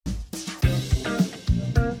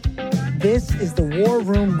This is the War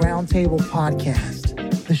Room Roundtable podcast,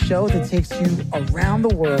 the show that takes you around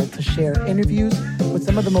the world to share interviews with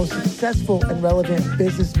some of the most successful and relevant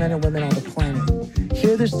businessmen and women on the planet.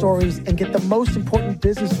 Hear their stories and get the most important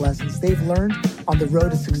business lessons they've learned on the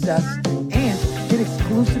road to success, and get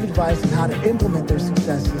exclusive advice on how to implement their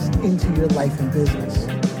successes into your life and business.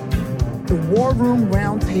 The War Room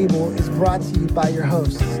Roundtable is brought to you by your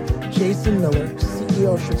hosts, Jason Miller,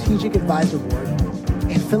 CEO of Strategic Advisor Board,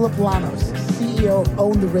 and Philip Lanos, CEO of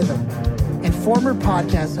Own the Rhythm, and former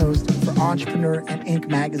podcast host for Entrepreneur and Inc.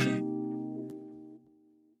 magazine.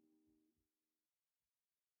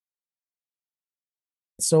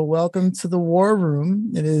 So welcome to the War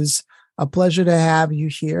Room. It is a pleasure to have you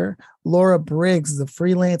here. Laura Briggs, the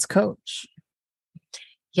freelance coach.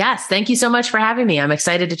 Yes, thank you so much for having me. I'm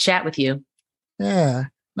excited to chat with you. Yeah,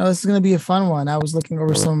 no, this is going to be a fun one. I was looking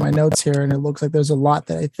over some of my notes here, and it looks like there's a lot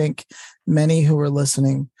that I think many who are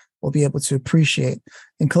listening will be able to appreciate,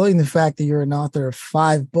 including the fact that you're an author of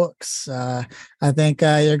 5 books. I think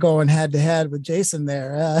you're going head to head with Jason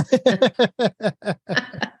there.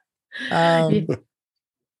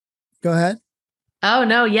 Go ahead. Oh,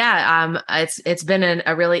 no. Yeah. It's been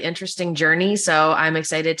a really interesting journey. So I'm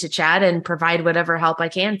excited to chat and provide whatever help I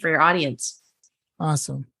can for your audience.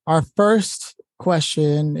 Awesome. Our first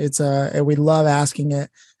question, and we love asking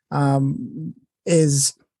it,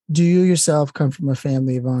 is, do you yourself come from a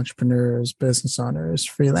family of entrepreneurs, business owners,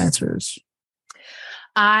 freelancers?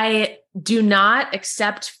 I do not,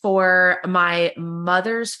 except for my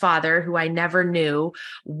mother's father, who I never knew,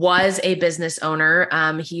 was a business owner.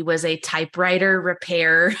 He was a typewriter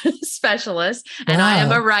repair specialist, and I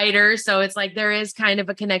am a writer. So it's like there is kind of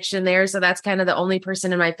a connection there. So that's kind of the only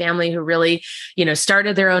person in my family who really,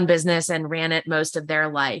 started their own business and ran it most of their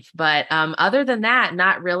life. But other than that,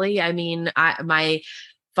 not really. I mean, my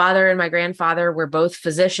father and my grandfather were both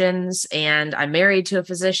physicians, and I'm married to a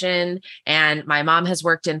physician, and my mom has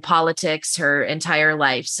worked in politics her entire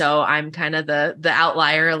life. So I'm kind of the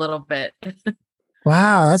outlier a little bit.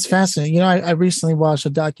 Wow, that's fascinating. I recently watched a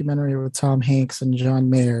documentary with Tom Hanks and John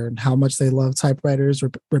Mayer and how much they love typewriters,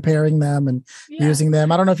 repairing them and using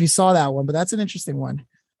them. I don't know if you saw that one, but that's an interesting one.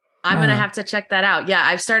 I'm going to have to check that out. Yeah,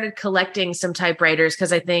 I've started collecting some typewriters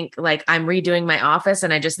because I think I'm redoing my office,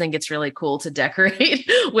 and I just think it's really cool to decorate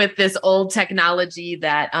with this old technology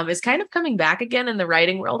that is kind of coming back again in the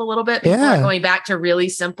writing world a little bit. People are going back to really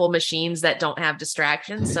simple machines that don't have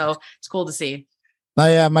distractions. So it's cool to see.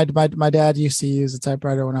 Yeah, my dad used to use a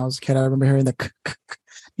typewriter when I was a kid. I remember hearing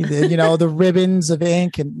the ribbons of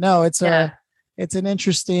ink, and it's an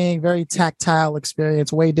interesting, very tactile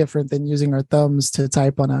experience, way different than using our thumbs to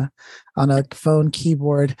type on a phone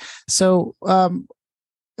keyboard. So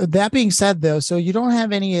that being said, though, so you don't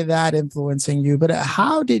have any of that influencing you, but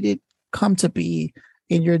how did it come to be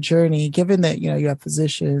in your journey, given that, you have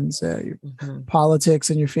physicians, your politics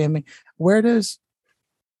in your family? Where does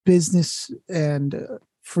business and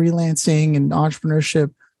freelancing and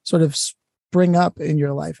entrepreneurship sort of spring up in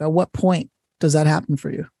your life? At what point does that happen for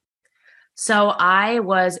you? So I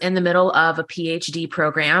was in the middle of a PhD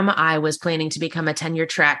program. I was planning to become a tenure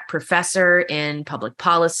track professor in public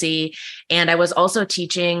policy. And I was also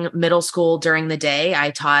teaching middle school during the day. I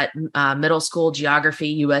taught middle school geography,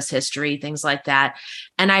 US history, things like that.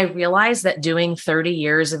 And I realized that doing 30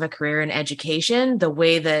 years of a career in education, the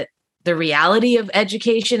way that the reality of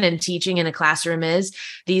education and teaching in a classroom is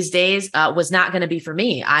these days was not going to be for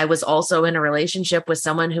me. I was also in a relationship with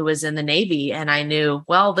someone who was in the Navy, and I knew,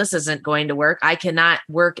 well, this isn't going to work. I cannot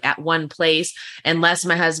work at one place unless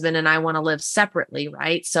my husband and I want to live separately,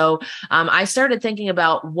 right? So I started thinking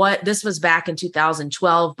about this was back in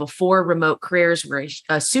 2012, before remote careers were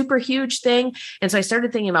a super huge thing. And so I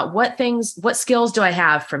started thinking about what skills do I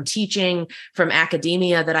have from teaching, from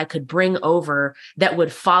academia that I could bring over that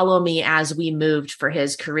would follow me as we moved for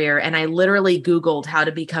his career. And I literally Googled how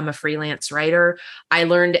to become a freelance writer. I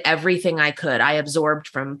learned everything I could. I absorbed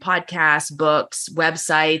from podcasts, books,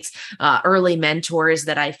 websites, early mentors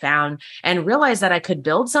that I found, and realized that I could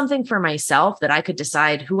build something for myself, that I could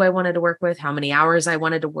decide who I wanted to work with, how many hours I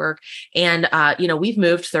wanted to work. And, we've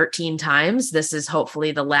moved 13 times. This is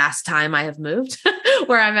hopefully the last time I have moved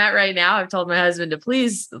where I'm at right now. I've told my husband to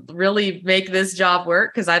please really make this job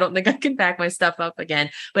work, because I don't think I can pack my stuff up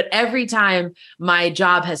again. But every time my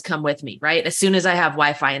job has come with me, right? As soon as I have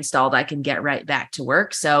Wi-Fi installed, I can get right back to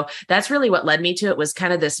work. So that's really what led me to it, was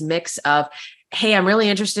kind of this mix of, hey, I'm really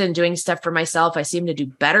interested in doing stuff for myself. I seem to do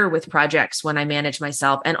better with projects when I manage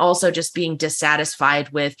myself, and also just being dissatisfied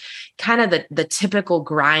with kind of the typical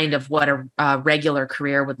grind of what a regular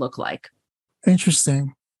career would look like.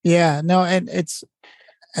 Interesting. Yeah, no, and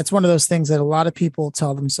it's one of those things that a lot of people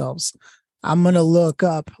tell themselves, I'm going to look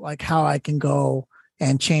up like how I can go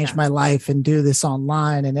and change my life and do this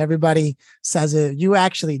online. And everybody says it. You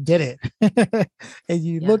actually did it. And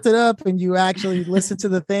you looked it up and you actually listened to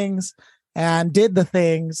the things and did the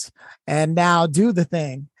things and now do the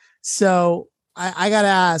thing. So I got to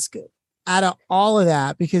ask, out of all of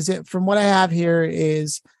that, because from what I have here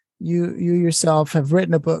is you yourself have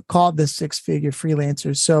written a book called The Six-Figure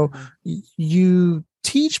Freelancer. So you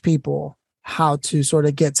teach people how to sort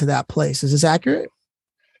of get to that place. Is this accurate?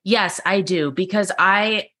 Yes, I do, because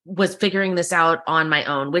I was figuring this out on my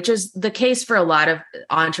own, which is the case for a lot of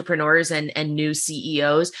entrepreneurs and new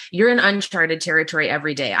CEOs. You're in uncharted territory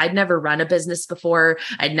every day. I'd never run a business before.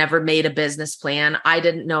 I'd never made a business plan. I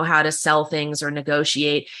didn't know how to sell things or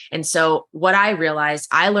negotiate. And so what I realized,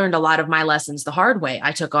 I learned a lot of my lessons the hard way.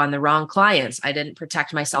 I took on the wrong clients. I didn't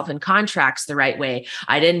protect myself in contracts the right way.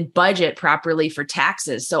 I didn't budget properly for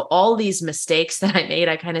taxes. So all these mistakes that I made,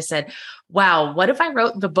 I kind of said, wow, what if I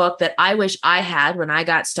wrote the book that I wish I had when I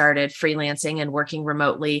got started freelancing and working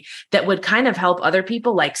remotely, that would kind of help other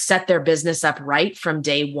people like set their business up right from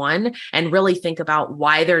day one and really think about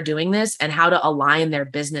why they're doing this and how to align their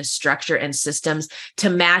business structure and systems to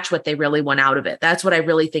match what they really want out of it. That's what I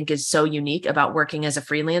really think is so unique about working as a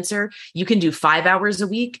freelancer. You can do 5 hours a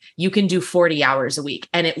week, you can do 40 hours a week,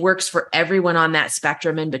 and it works for everyone on that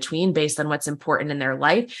spectrum in between based on what's important in their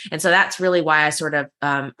life. And so that's really why I sort of,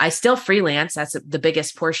 I still freelance. That's the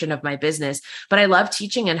biggest portion of my business, but I love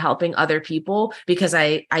teaching and helping other people because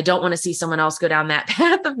I don't want to see someone else go down that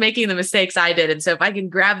path of making the mistakes I did. And so if I can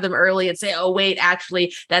grab them early and say, oh, wait,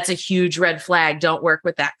 actually, that's a huge red flag. Don't work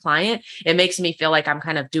with that client. It makes me feel like I'm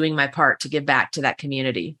kind of doing my part to give back to that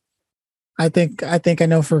community. I think I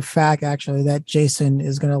know for a fact, actually, that Jason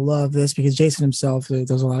is going to love this because Jason himself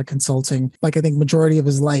does a lot of consulting. Like, I think majority of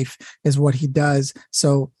his life is what he does.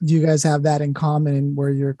 So you guys have that in common where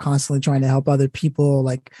you're constantly trying to help other people,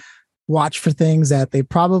 like watch for things that they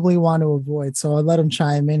probably want to avoid. So I'll let him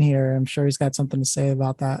chime in here. I'm sure he's got something to say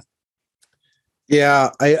about that. Yeah,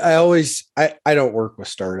 I don't work with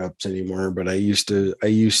startups anymore, but I used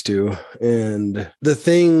to. And the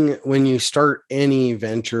thing when you start any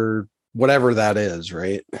venture, whatever that is,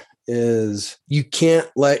 right, is you can't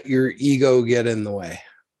let your ego get in the way.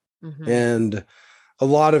 Mm-hmm. And a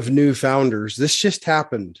lot of new founders, this just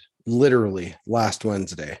happened literally last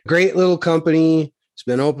Wednesday. Great little company. It's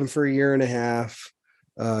been open for a year and a half.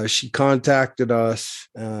 She contacted us,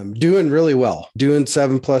 doing really well, doing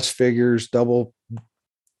 7+ figures, double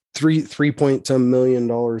three point some $1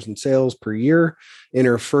 million in sales per year in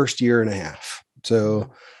her first year and a half.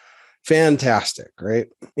 So fantastic, right?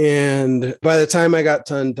 And by the time I got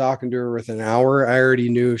done talking to her with an hour, I already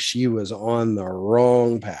knew she was on the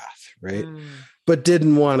wrong path, right? But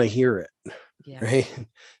didn't want to hear it, right?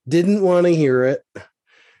 Didn't want to hear it.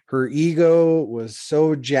 Her ego was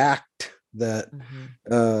so jacked that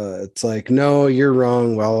it's like, no, you're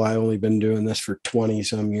wrong. Well, I only been doing this for 20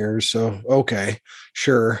 some years. So, okay,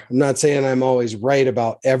 sure. I'm not saying I'm always right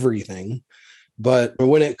about everything. But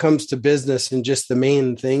when it comes to business and just the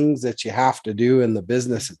main things that you have to do in the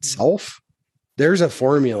business itself, there's a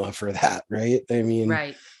formula for that, right? I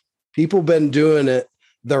mean, people been doing it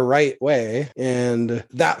the right way and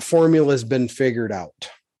that formula has been figured out,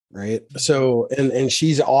 right? So, and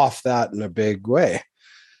she's off that in a big way.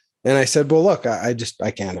 And I said, well, look, I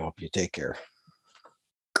can't help you. Take care.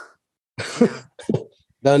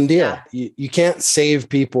 Done deal. Yeah. You can't save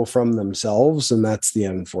people from themselves. And that's the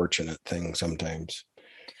unfortunate thing sometimes.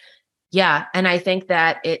 Yeah. And I think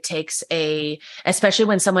that it takes especially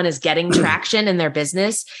when someone is getting traction in their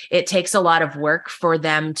business, it takes a lot of work for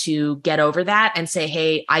them to get over that and say,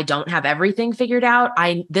 hey, I don't have everything figured out.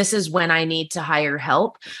 This is when I need to hire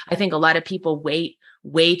help. I think a lot of people wait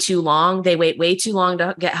way too long. They wait way too long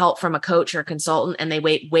to get help from a coach or a consultant, and they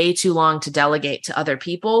wait way too long to delegate to other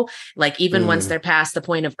people. Like even once they're past the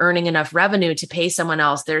point of earning enough revenue to pay someone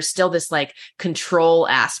else, there's still this like control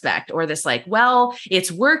aspect or this like, well,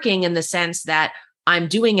 it's working in the sense that I'm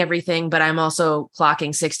doing everything, but I'm also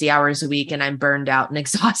clocking 60 hours a week and I'm burned out and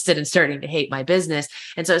exhausted and starting to hate my business.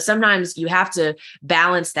 And so sometimes you have to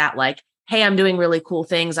balance that, like, hey, I'm doing really cool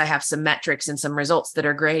things. I have some metrics and some results that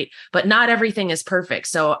are great, but not everything is perfect.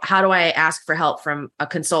 So how do I ask for help from a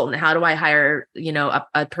consultant? How do I hire,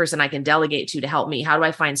 a person I can delegate to help me? How do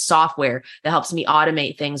I find software that helps me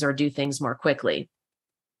automate things or do things more quickly?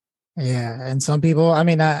 Yeah. And some people, I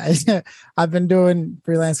mean, I've been doing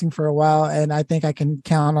freelancing for a while, and I think I can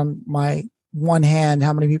count on my one hand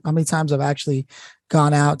how many times I've actually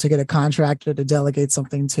gone out to get a contractor to delegate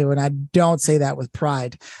something to. And I don't say that with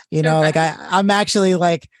pride, like I'm actually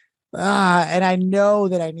like, and I know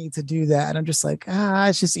that I need to do that. And I'm just like,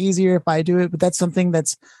 it's just easier if I do it. But that's something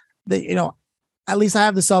that, at least I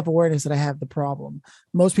have the self-awareness that I have the problem.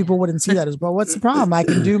 Most people wouldn't see that as, well, what's the problem? I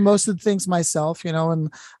can do most of the things myself, and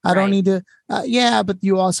I don't need to, but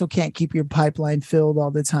you also can't keep your pipeline filled all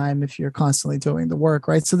the time if you're constantly doing the work.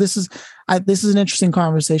 Right. So this is an interesting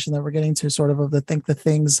conversation that we're getting to, sort of the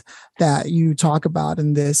things that you talk about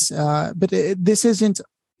in this, but this isn't,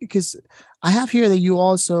 because I have here that you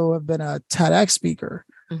also have been a TEDx speaker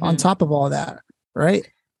on top of all that.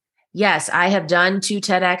 Right. Yes, I have done 2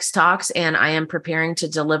 TEDx talks, and I am preparing to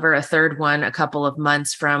deliver a third one a couple of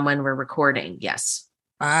months from when we're recording. Yes.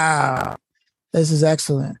 Wow, this is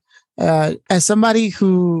excellent. As somebody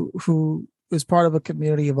who is part of a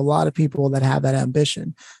community of a lot of people that have that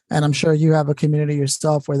ambition, and I'm sure you have a community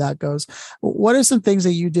yourself where that goes, what are some things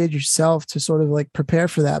that you did yourself to sort of like prepare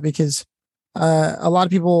for that? Because a lot of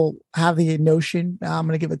people have the notion, I'm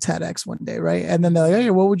going to give a TEDx one day, right? And then they're like, hey,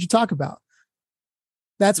 what would you talk about?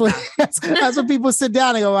 That's what that's when people sit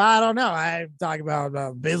down and go, I don't know. I'm talking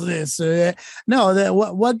about business. No,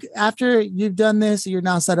 what after you've done this, you're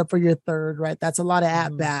now set up for your third, right? That's a lot of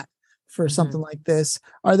at bat for something like this.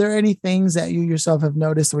 Are there any things that you yourself have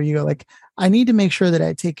noticed where you go like, I need to make sure that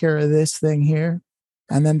I take care of this thing here,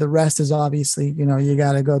 and then the rest is obviously, you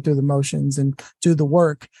got to go through the motions and do the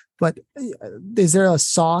work. But is there a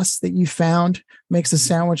sauce that you found makes a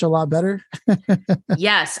sandwich a lot better?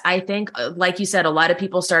 Yes, I think, like you said, a lot of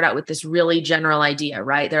people start out with this really general idea,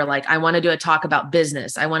 right? They're like, I want to do a talk about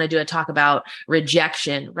business. I want to do a talk about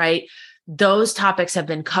rejection, right? Those topics have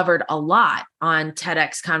been covered a lot on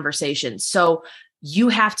TEDx conversations. So you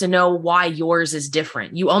have to know why yours is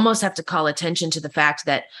different. You almost have to call attention to the fact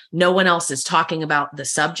that no one else is talking about the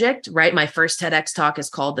subject, right? My first TEDx talk is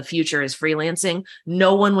called The Future is Freelancing.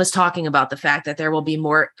 No one was talking about the fact that there will be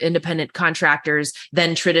more independent contractors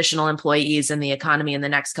than traditional employees in the economy in the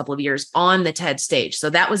next couple of years on the TED stage.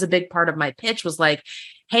 So that was a big part of my pitch, was like,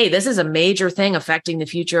 hey, this is a major thing affecting the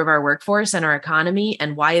future of our workforce and our economy.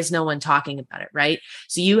 And why is no one talking about it, right?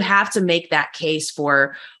 So you have to make that case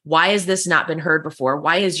for, why has this not been heard before?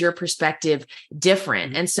 Why is your perspective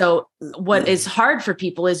different? And so what is hard for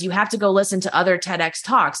people is you have to go listen to other TEDx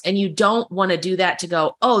talks, and you don't want to do that to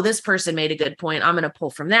go, oh, this person made a good point, I'm going to pull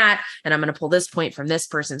from that, and I'm going to pull this point from this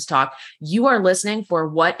person's talk. You are listening for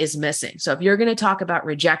what is missing. So if you're going to talk about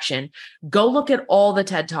rejection, go look at all the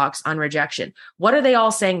TED Talks on rejection. What are they all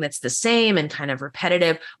saying that's the same and kind of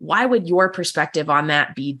repetitive? Why would your perspective on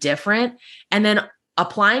that be different? And then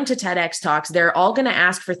applying to TEDx talks, they're all going to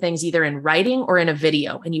ask for things either in writing or in a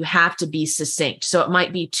video, and you have to be succinct. So it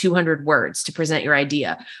might be 200 words to present your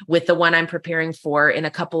idea. With the one I'm preparing for in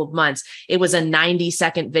a couple of months, it was a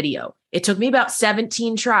 90-second video. It took me about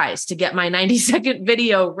 17 tries to get my 90-second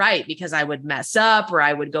video right, because I would mess up or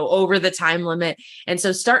I would go over the time limit. And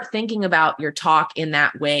so start thinking about your talk in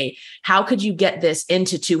that way. How could you get this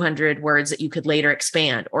into 200 words that you could later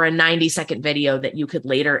expand, or a 90-second video that you could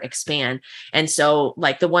later expand? And so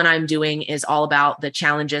like the one I'm doing is all about the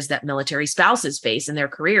challenges that military spouses face in their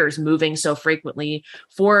careers, moving so frequently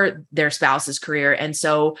for their spouse's career. And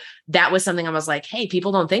so that was something I was like, hey,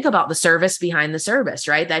 people don't think about the service behind the service,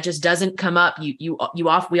 right? That just doesn't come up.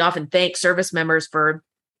 We often thank service members for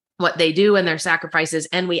what they do and their sacrifices,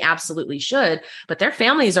 and we absolutely should, but their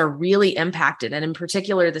families are really impacted. And in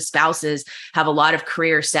particular, the spouses have a lot of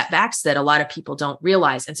career setbacks that a lot of people don't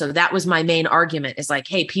realize. And so that was my main argument, is like,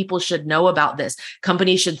 hey, people should know about this.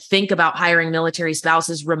 Companies should think about hiring military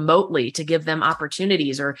spouses remotely to give them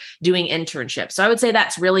opportunities, or doing internships. So I would say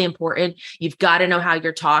that's really important. You've got to know how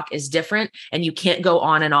your talk is different, and you can't go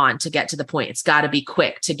on and on to get to the point. It's got to be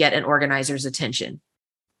quick to get an organizer's attention.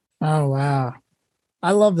 Oh, wow.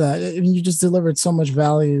 I love that. I mean, you just delivered so much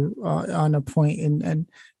value on a point, and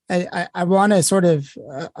I want to sort of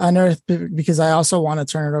unearth, because I also want to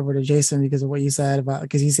turn it over to Jason because of what you said about,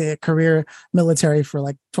 because he's a career military for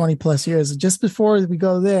like 20 plus years. Just before we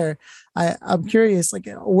go there, I'm curious, like,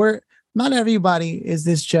 not everybody is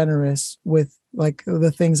this generous with like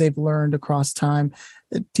the things they've learned across time.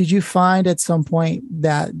 Did you find at some point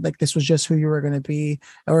that like this was just who you were going to be,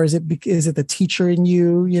 or is it the teacher in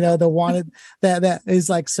you, that wanted that is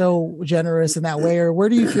like so generous in that way, or where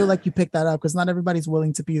do you feel like you picked that up? Because not everybody's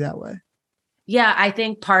willing to be that way. Yeah, I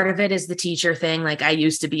think part of it is the teacher thing. Like I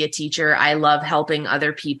used to be a teacher. I love helping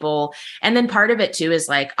other people. And then part of it too is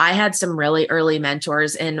like I had some really early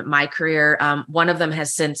mentors in my career. One of them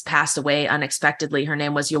has since passed away unexpectedly. Her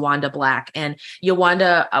name was Yawanda Black. And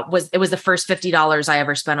Yawanda was the first $50 I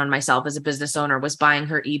ever spent on myself as a business owner was buying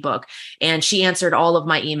her ebook. And she answered all of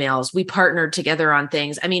my emails. We partnered together on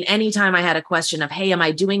things. I mean, anytime I had a question of, hey, am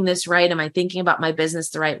I doing this right? Am I thinking about my business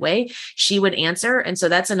the right way? She would answer. And so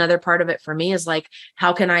that's another part of it for me is like,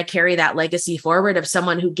 how can I carry that legacy forward of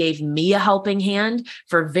someone who gave me a helping hand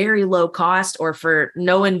for very low cost or for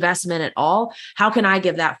no investment at all? How can I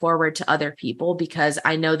give that forward to other people? Because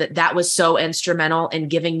I know that that was so instrumental in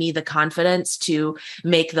giving me the confidence to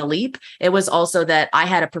make the leap. It was also that I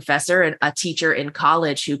had a professor and a teacher in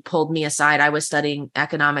college who pulled me aside. I was studying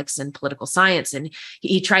economics and political science, and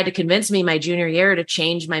he tried to convince me my junior year to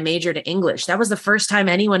change my major to English. That was the first time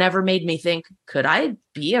anyone ever made me think, could I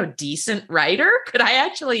be a decent writer? Could I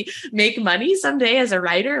actually make money someday as a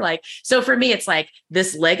writer? Like, so for me, it's like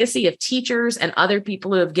this legacy of teachers and other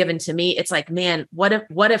people who have given to me. It's like, man, what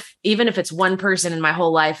if, even if it's one person in my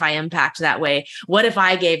whole life, I impact that way? What if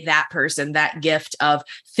I gave that person that gift of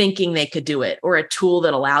thinking they could do it or a tool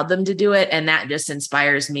that allowed them to do it? And that just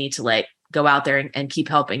inspires me to like go out there and keep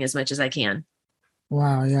helping as much as I can.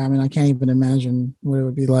 Wow. Yeah. I mean, I can't even imagine what it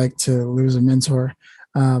would be like to lose a mentor.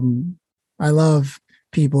 I love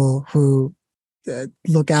people who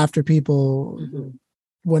look after people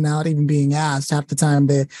without even being asked. Half the time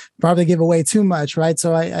they probably give away too much, right?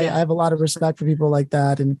 So I have a lot of respect for people like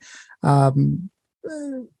that, and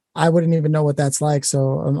I wouldn't even know what that's like.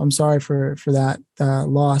 So I'm sorry for that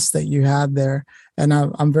loss that you had there, and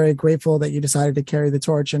I'm very grateful that you decided to carry the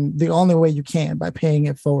torch, and the only way you can by paying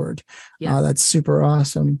it forward. Yeah. That's super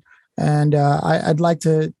awesome, and I'd like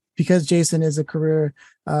to, because Jason is a career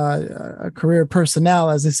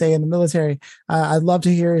personnel, as they say in the military. I'd love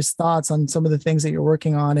to hear his thoughts on some of the things that you're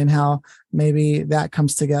working on and how maybe that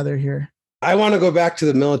comes together here. I want to go back to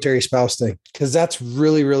the military spouse thing because that's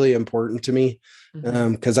really, really important to me.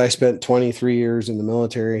 Because I spent 23 years in the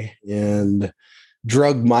military and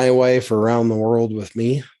drugged my wife around the world with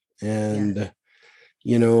me. And,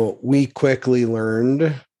 we quickly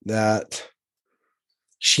learned that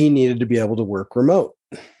she needed to be able to work remote.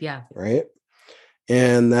 Yeah. Right.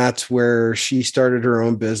 And that's where she started her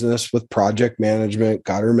own business with project management,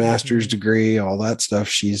 got her master's degree, all that stuff.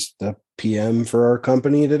 She's the PM for our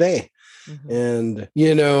company today. And,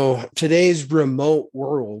 today's remote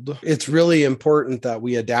world, it's really important that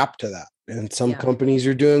we adapt to that. And some companies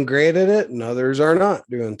are doing great at it and others are not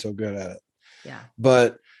doing so good at it. Yeah.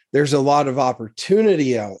 But there's a lot of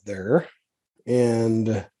opportunity out there,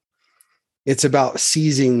 and it's about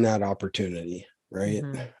seizing that opportunity. Right.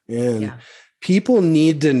 And people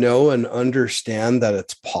need to know and understand that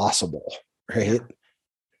it's possible. Right.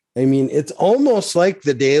 I mean, it's almost like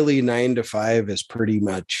the daily 9 to 5 is pretty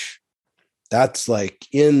much, that's like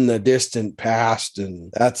in the distant past,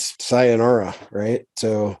 and that's sayonara. Right.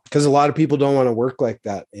 So, because a lot of people don't want to work like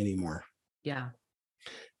that anymore. Yeah.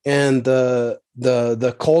 And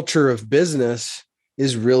the culture of business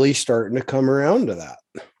is really starting to come around to that,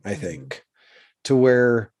 I think, to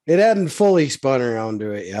where it hadn't fully spun around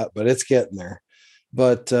to it yet, but it's getting there.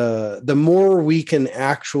 But the more we can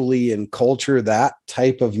actually enculture that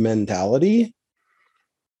type of mentality,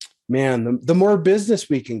 man, the more business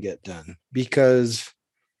we can get done. Because,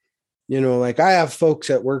 like I have folks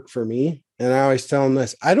that work for me, and I always tell them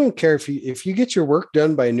this: I don't care if you get your work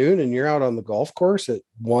done by noon and you're out on the golf course at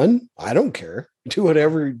 1. I don't care. Do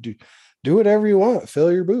whatever you want.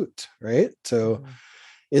 Fill your boots, right? So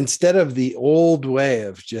instead of the old way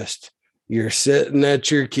of just you're sitting at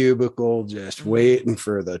your cubicle just waiting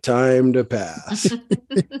for the time to pass,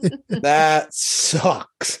 that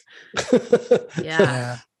sucks.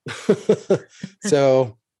 Yeah.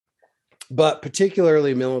 So, but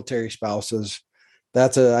particularly military spouses,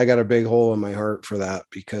 I got a big hole in my heart for that,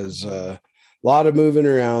 because a lot of moving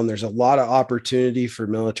around. There's a lot of opportunity for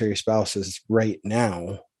military spouses right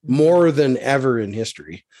now, more than ever in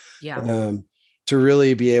history. Yeah. To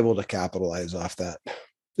really be able to capitalize off that.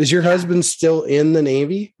 Is your husband still in the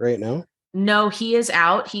Navy right now? No, he is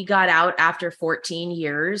out. He got out after 14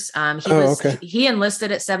 years. He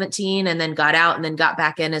enlisted at 17 and then got out and then got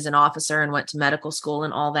back in as an officer and went to medical school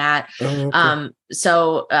and all that.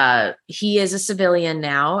 So he is a civilian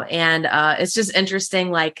now. And it's just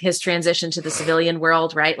interesting, like his transition to the civilian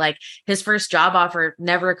world, right? Like his first job offer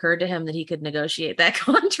never occurred to him that he could negotiate that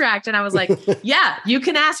contract. And I was like, yeah, you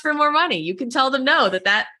can ask for more money. You can tell them no,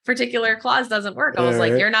 that particular clause doesn't work. I was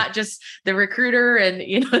like, you're not just the recruiter, and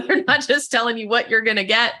they're not just just telling you what you're going to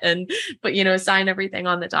get but sign everything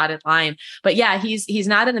on the dotted line. But yeah, he's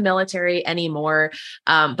not in the military anymore.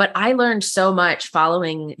 But I learned so much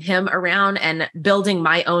following him around and building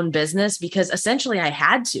my own business, because essentially I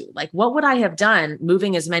had to. Like, what would I have done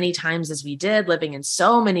moving as many times as we did, living in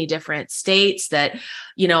so many different states that,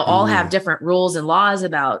 all have different rules and laws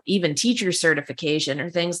about even teacher certification or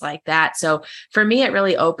things like that. So for me, it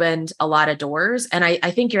really opened a lot of doors. And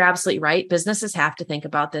I think you're absolutely right. Businesses have to think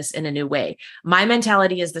about this in a new way. My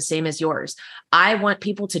mentality is the same as yours. I want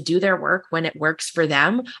people to do their work when it works for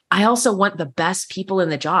them. I also want the best people in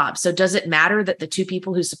the job. So does it matter that the two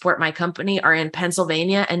people who support my company are in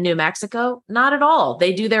Pennsylvania and New Mexico? Not at all.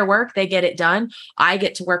 They do their work. They get it done. I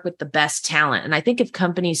get to work with the best talent. And I think if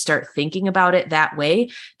companies start thinking about it that way,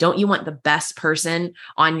 don't you want the best person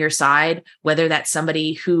on your side, whether that's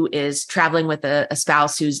somebody who is traveling with a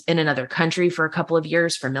spouse who's in another country for a couple of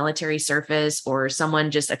years for military service, or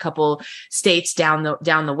someone just a couple states down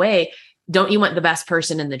the way? Don't you want the best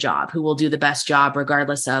person in the job who will do the best job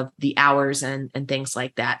regardless of the hours and things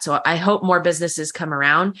like that? So I hope more businesses come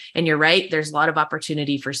around. And you're right, there's a lot of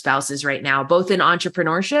opportunity for spouses right now, both in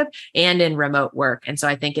entrepreneurship and in remote work. And so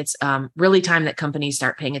I think it's really time that companies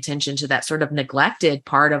start paying attention to that sort of neglected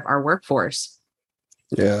part of our workforce.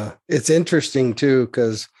 Yeah, it's interesting too,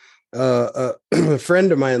 because a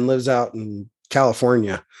friend of mine lives out in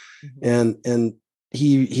California, and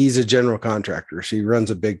he's a general contractor. So he runs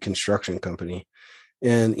a big construction company,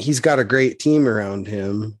 and he's got a great team around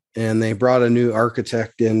him. And they brought a new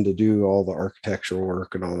architect in to do all the architectural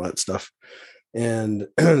work and all that stuff. And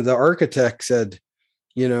the architect said,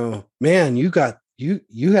 man, you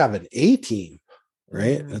have an A team,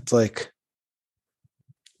 right? It's like,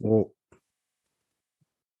 well,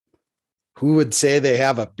 who would say they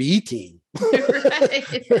have a B team?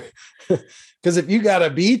 Because if you got a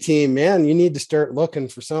B team, man, you need to start looking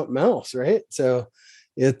for something else, right? So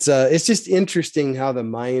it's just interesting how the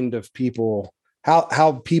mind of people,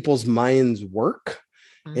 how people's minds work.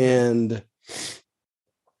 And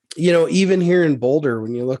even here in Boulder,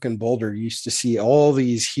 when you look in Boulder, you used to see all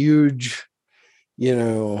these huge,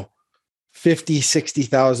 50,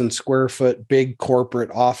 60,000 square foot big corporate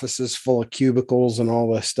offices full of cubicles and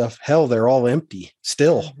all this stuff. Hell, they're all empty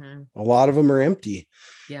still. A lot of them are empty.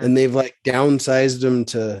 Yeah. And they've like downsized them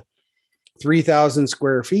to 3,000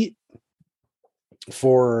 square feet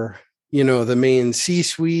for, the main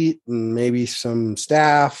C-suite and maybe some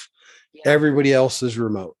staff. Yeah. Everybody else is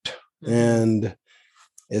remote. And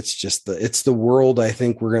it's just it's the world I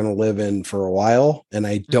think we're going to live in for a while. And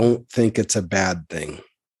I don't think it's a bad thing.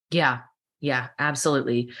 Yeah. Yeah,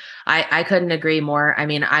 absolutely. I couldn't agree more. I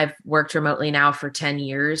mean, I've worked remotely now for 10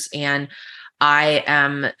 years, and I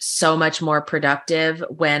am so much more productive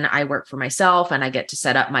when I work for myself and I get to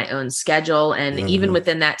set up my own schedule. And even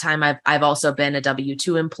within that time, I've also been a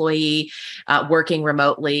W-2 employee working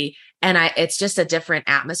remotely. And it's just a different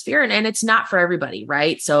atmosphere, and it's not for everybody,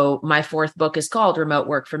 right? So my fourth book is called Remote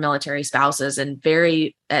Work for Military Spouses. And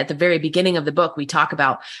at the very beginning of the book, we talk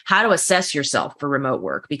about how to assess yourself for remote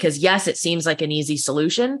work, because yes, it seems like an easy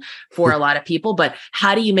solution for a lot of people, but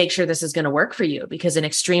how do you make sure this is going to work for you? Because an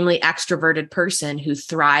extremely extroverted person who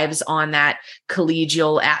thrives on that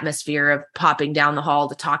collegial atmosphere of popping down the hall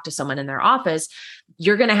to talk to someone in their office,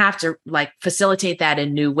 you're going to have to facilitate that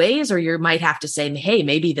in new ways, or you might have to say, hey,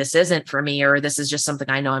 maybe this isn't for me, or this is just something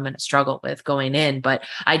I know I'm going to struggle with going in. But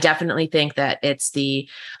I definitely think that it's the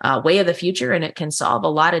way of the future, and it can solve a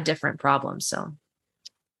lot of different problems. So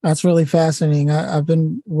that's really fascinating. I've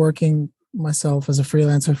been working myself as a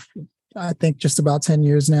freelancer, I think just about 10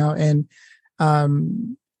 years now. And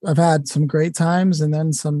I've had some great times and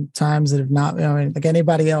then some times that have not, like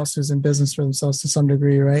anybody else who's in business for themselves to some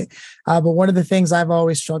degree, right? But one of the things I've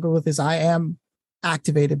always struggled with is I am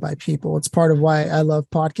activated by people. It's part of why I love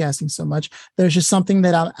podcasting so much. There's just something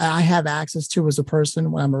that I have access to as a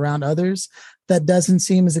person when I'm around others that doesn't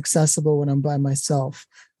seem as accessible when I'm by myself.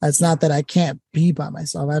 It's not that I can't be by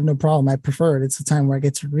myself. I have no problem. I prefer it. It's the time where I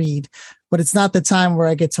get to read, but it's not the time where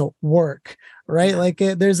I get to work, right? Like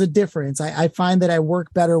there's a difference. I find that I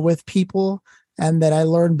work better with people and that I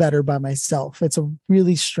learn better by myself. It's a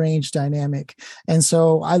really strange dynamic. And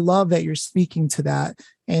so I love that you're speaking to that,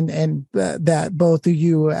 and that both of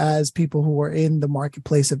you as people who are in the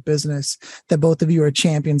marketplace of business, that both of you are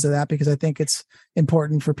champions of that, because I think it's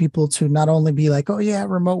important for people to not only be like, oh yeah,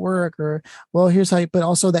 remote work, or, well, here's how you, but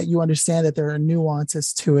also that you understand that there are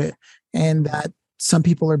nuances to it and that some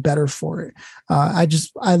people are better for it.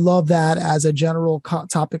 I love that as a general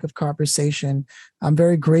topic of conversation. I'm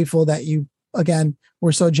very grateful that you, again,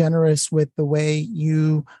 were so generous with the way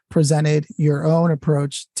you presented your own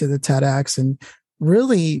approach to the TEDx, and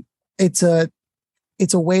really it's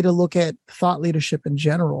a way to look at thought leadership in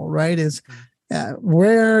general, right? Is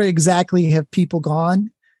where exactly have people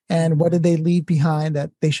gone, and what did they leave behind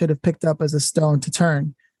that they should have picked up as a stone to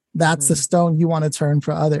turn? That's the stone you want to turn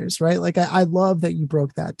for others, right? Like I love that you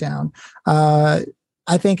broke that down.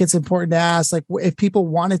 I think it's important to ask, like, if people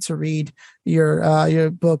wanted to read your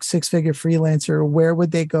book, Six Figure Freelancer, where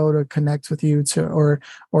would they go to connect with you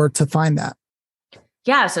or to find that?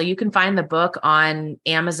 Yeah, so you can find the book on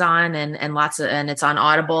Amazon and it's on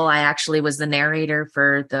Audible. I actually was the narrator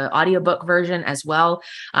for the audiobook version as well.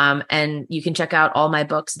 And you can check out all my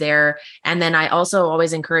books there. And then I also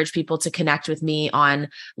always encourage people to connect with me on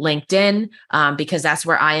LinkedIn, because that's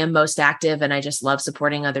where I am most active. And I just love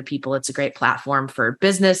supporting other people. It's a great platform for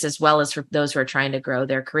business as well as for those who are trying to grow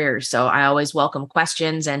their careers. So I always welcome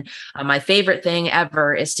questions. And my favorite thing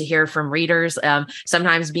ever is to hear from readers.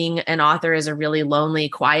 Sometimes being an author is a really lonely,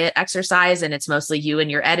 quiet exercise, and it's mostly you and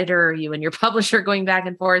your editor, or you and your publisher going back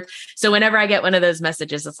and forth. So whenever I get one of those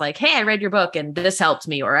messages, it's like, hey, I read your book and this helped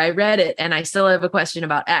me, or I read it and I still have a question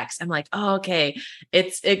about X. I'm like, oh, okay.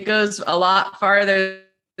 It goes a lot farther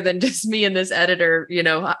than just me and this editor,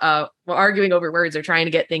 arguing over words or trying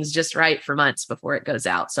to get things just right for months before it goes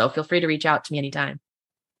out. So feel free to reach out to me anytime.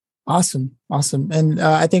 Awesome. And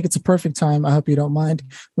I think it's a perfect time. I hope you don't mind.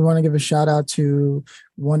 We want to give a shout out to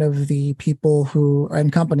one of the people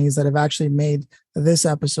and companies that have actually made this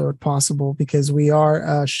episode possible, because we are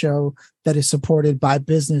a show that is supported by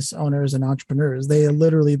business owners and entrepreneurs. They are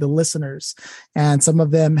literally the listeners. And some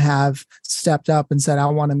of them have stepped up and said, I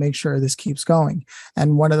want to make sure this keeps going.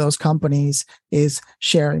 And one of those companies is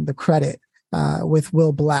Sharing the Credit. With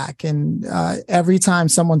Will Black. And every time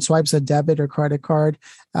someone swipes a debit or credit card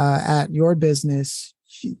at your business,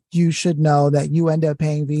 you should know that you end up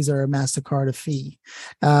paying Visa or MasterCard a fee.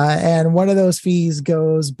 And one of those fees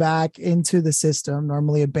goes back into the system,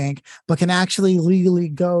 normally a bank, but can actually legally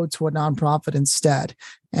go to a nonprofit instead.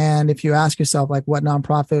 And if you ask yourself, like, what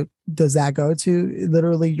nonprofit does that go to?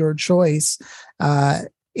 Literally your choice,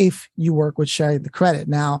 if you work with Sharing the Credit.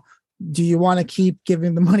 Now, do you want to keep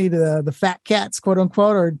giving the money to the fat cats, quote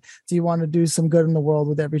unquote, or do you want to do some good in the world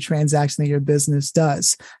with every transaction that your business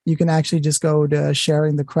does? You can actually just go to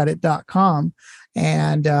sharingthecredit.com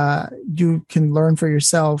and you can learn for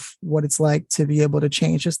yourself what it's like to be able to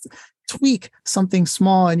change, just tweak something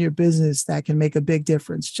small in your business that can make a big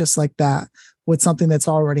difference, just like that, with something that's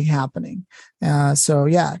already happening. So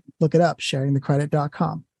yeah, look it up,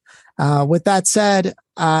 sharingthecredit.com. With that said,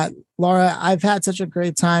 Laura, I've had such a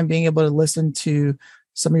great time being able to listen to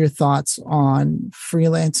some of your thoughts on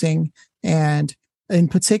freelancing, and in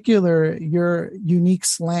particular, your unique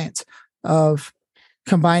slant of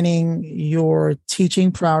combining your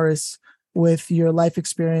teaching prowess with your life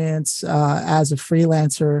experience as a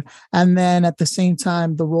freelancer, and then at the same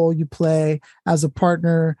time, the role you play as a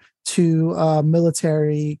partner to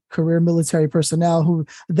career military personnel who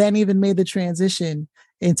then even made the transition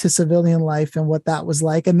into civilian life and what that was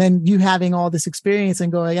like. And then you having all this experience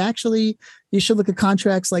and going, actually, you should look at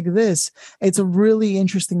contracts like this. It's a really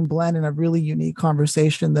interesting blend and a really unique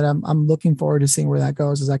conversation that I'm looking forward to seeing where that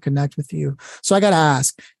goes as I connect with you. So I got to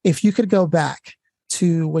ask, if you could go back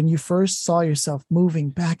to when you first saw yourself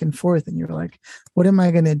moving back and forth and you're like, what am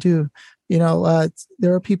I going to do?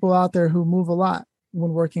 There are people out there who move a lot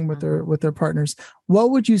when working with their partners.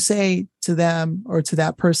 What would you say to them, or to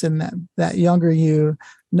that person, that younger you,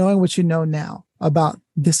 knowing what you know now about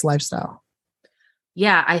this lifestyle?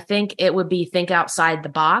 Yeah, I think it would be think outside the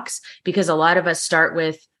box, because a lot of us start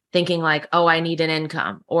with thinking like, oh, I need an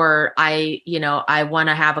income, or I want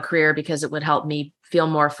to have a career because it would help me feel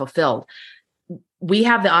more fulfilled. We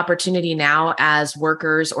have the opportunity now as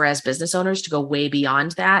workers or as business owners to go way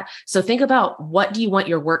beyond that. So think about, what do you want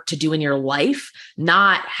your work to do in your life,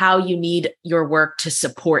 not how you need your work to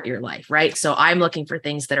support your life, right? So I'm looking for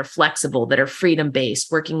things that are flexible, that are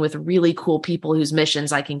freedom-based, working with really cool people whose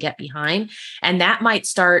missions I can get behind. And that might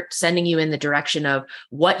start sending you in the direction of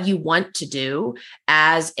what you want to do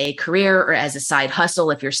as a career or as a side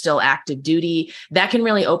hustle. If you're still active duty, that can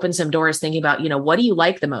really open some doors, thinking about, what do you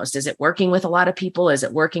like the most? Is it working with a lot of people? Is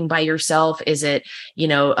it working by yourself? Is it,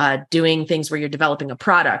 doing things where you're developing a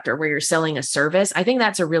product or where you're selling a service? I think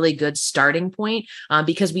that's a really good starting point,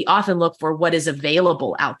 because we often look for what is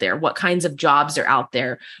available out there. What kinds of jobs are out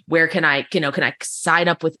there? Where can I sign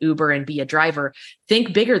up with Uber and be a driver?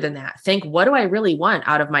 Think bigger than that. Think, what do I really want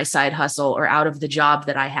out of my side hustle or out of the job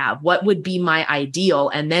that I have? What would be my ideal?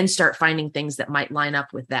 And then start finding things that might line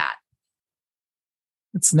up with that.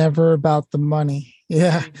 It's never about the money.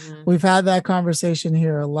 Yeah. Mm-hmm. We've had that conversation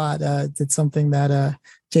here a lot. It's something that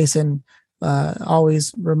Jason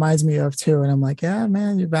always reminds me of too. And I'm like, yeah,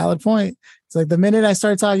 man, you're valid point. It's like the minute I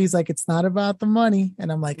start talking, he's like, it's not about the money.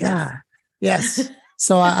 And I'm like, yes.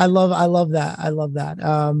 So I love that. I love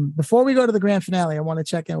that. Before we go to the grand finale, I want to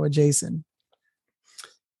check in with Jason.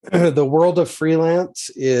 The world of freelance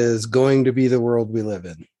is going to be the world we live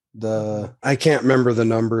in. I can't remember the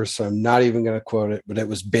numbers, so I'm not even going to quote it, but it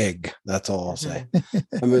was big. That's all I'll say.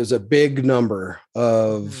 It was a big number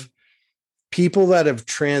of people that have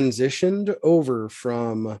transitioned over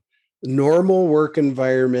from normal work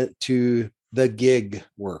environment to the gig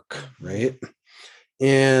work, right?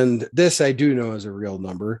 And this I do know is a real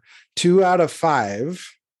number. 2 out of 5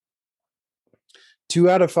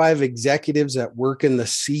 executives that work in the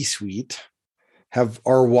C-suite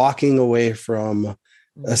are walking away from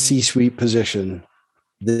a C-suite position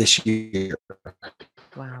this year.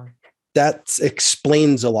 Wow. That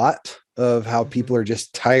explains a lot of how people are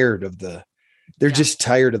just tired of just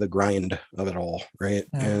tired of the grind of it all, right?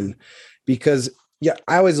 And because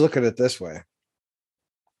I always look at it this way.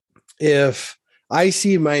 If I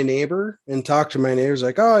see my neighbor and talk to my neighbors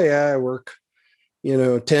like, oh yeah, I work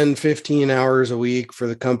 10, 15 hours a week for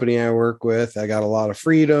the company I work with. I got a lot of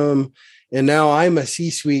freedom. And now I'm a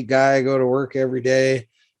C-suite guy. I go to work every day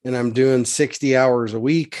and I'm doing 60 hours a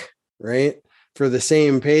week, right? For the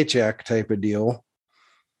same paycheck type of deal.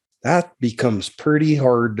 That becomes pretty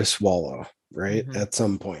hard to swallow, right? At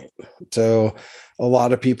some point. So a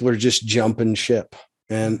lot of people are just jumping ship.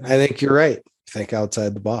 And I think you're right. Think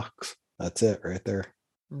outside the box. That's it right there.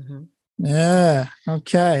 Yeah.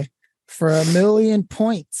 Okay. For 1,000,000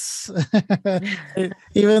 points,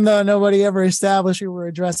 even though nobody ever established we were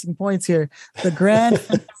addressing points here, the grand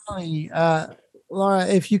finale, Laura,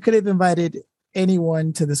 if you could have invited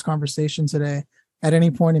anyone to this conversation today at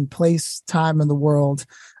any point in place, time in the world,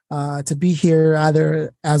 to be here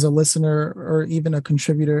either as a listener or even a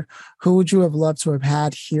contributor, who would you have loved to have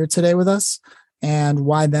had here today with us, and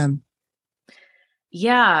why them?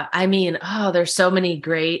 Yeah, I mean, there's so many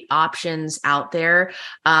great options out there.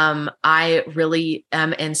 I really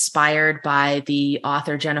am inspired by the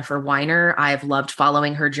author Jennifer Weiner. I've loved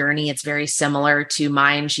following her journey. It's very similar to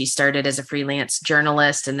mine. She started as a freelance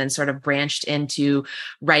journalist and then sort of branched into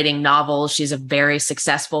writing novels. She's a very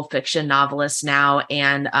successful fiction novelist now,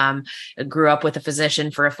 and grew up with a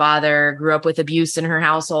physician for a father, grew up with abuse in her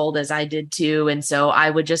household, as I did too. And so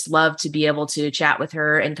I would just love to be able to chat with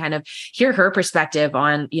her and kind of hear her perspective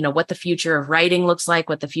on, what the future of writing looks like,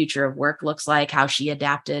 what the future of work looks like, how she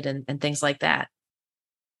adapted and things like that.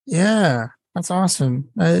 Yeah, that's awesome.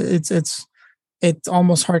 It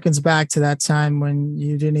almost harkens back to that time when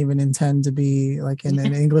you didn't even intend to be like in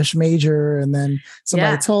an English major, and then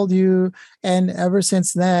somebody told you, and ever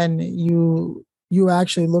since then you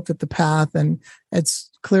actually looked at the path, and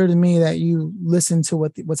it's clear to me that you listen to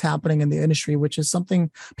what's happening in the industry, which is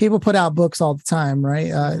something people put out books all the time,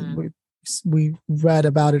 right? We read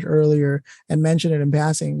about it earlier and mentioned it in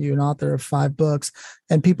passing. You're an author of 5 books,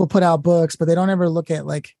 and people put out books, but they don't ever look at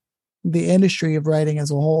like the industry of writing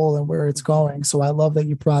as a whole and where it's going. So I love that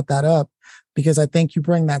you brought that up, because I think you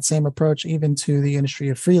bring that same approach even to the industry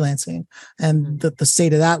of freelancing and the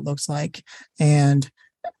state of that looks like. And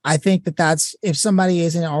I think that's, if somebody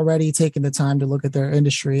isn't already taking the time to look at their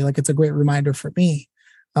industry, like, it's a great reminder for me.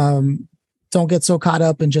 Don't get so caught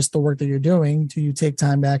up in just the work that you're doing. Do you take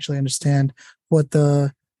time to actually understand what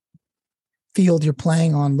the field you're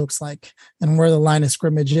playing on looks like and where the line of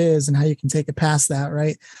scrimmage is and how you can take it past that,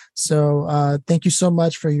 right? So thank you so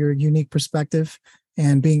much for your unique perspective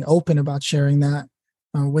and being open about sharing that.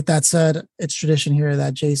 With that said, it's tradition here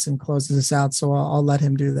that Jason closes us out, so I'll let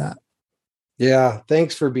him do that. Yeah,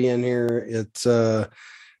 thanks for being here. It's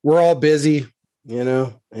we're all busy,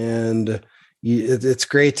 and it's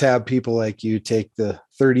great to have people like you take the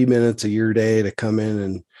 30 minutes of your day to come in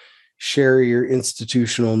and share your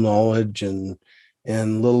institutional knowledge and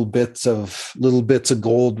little bits of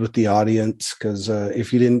gold with the audience. Because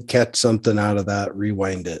if you didn't catch something out of that,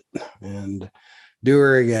 rewind it and do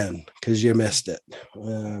her again because you missed it.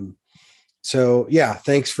 So yeah,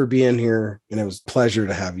 thanks for being here, and it was a pleasure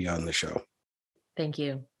to have you on the show. Thank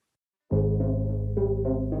you.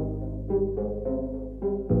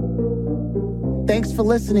 Thanks for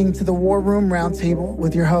listening to the War Room Roundtable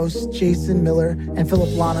with your hosts, Jason Miller and Philip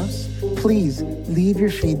Lanos. Please leave your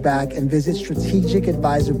feedback and visit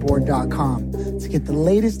strategicadvisorboard.com to get the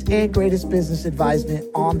latest and greatest business advisement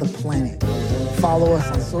on the planet. Follow us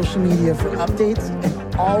on social media for updates,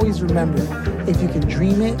 and always remember, if you can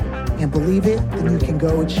dream it and believe it, then you can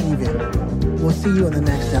go achieve it. We'll see you in the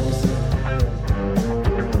next episode.